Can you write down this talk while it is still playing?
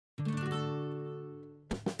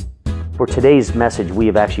For today's message, we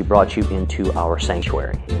have actually brought you into our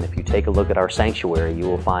sanctuary. And if you take a look at our sanctuary, you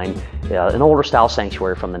will find an older style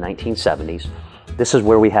sanctuary from the 1970s. This is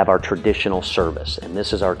where we have our traditional service, and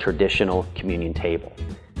this is our traditional communion table.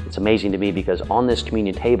 It's amazing to me because on this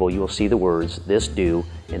communion table, you will see the words, "This do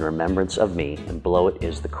in remembrance of me," and below it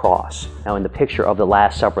is the cross. Now, in the picture of the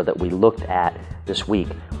Last Supper that we looked at this week,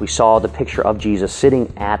 we saw the picture of Jesus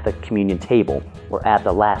sitting at the communion table, or at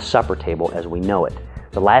the Last Supper table as we know it.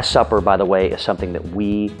 The Last Supper, by the way, is something that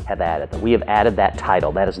we have added. We have added that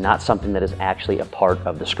title. That is not something that is actually a part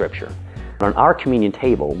of the Scripture. On our communion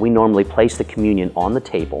table, we normally place the communion on the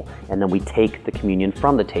table, and then we take the communion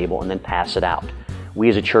from the table and then pass it out. We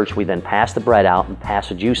as a church, we then pass the bread out and pass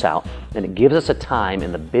the juice out, and it gives us a time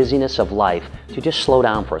in the busyness of life to just slow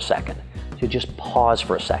down for a second, to just pause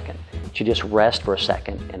for a second, to just rest for a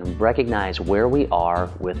second and recognize where we are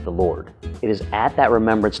with the Lord. It is at that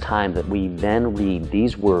remembrance time that we then read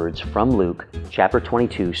these words from Luke chapter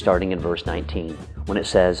 22, starting in verse 19, when it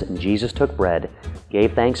says, "And Jesus took bread,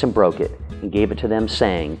 gave thanks and broke it, and gave it to them,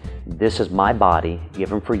 saying, 'This is my body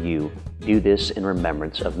given for you. Do this in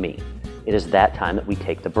remembrance of me.'" It is that time that we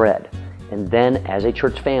take the bread. And then as a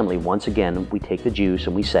church family, once again, we take the juice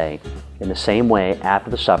and we say, in the same way, after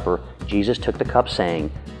the supper, Jesus took the cup saying,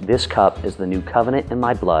 "This cup is the new covenant in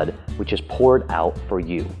my blood, which is poured out for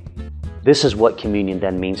you." This is what communion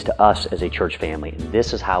then means to us as a church family. And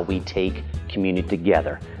this is how we take communion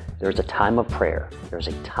together. There's a time of prayer. There's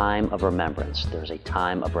a time of remembrance. There's a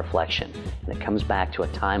time of reflection. And it comes back to a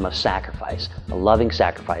time of sacrifice, a loving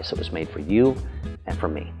sacrifice that was made for you and for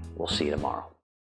me. We'll see you tomorrow.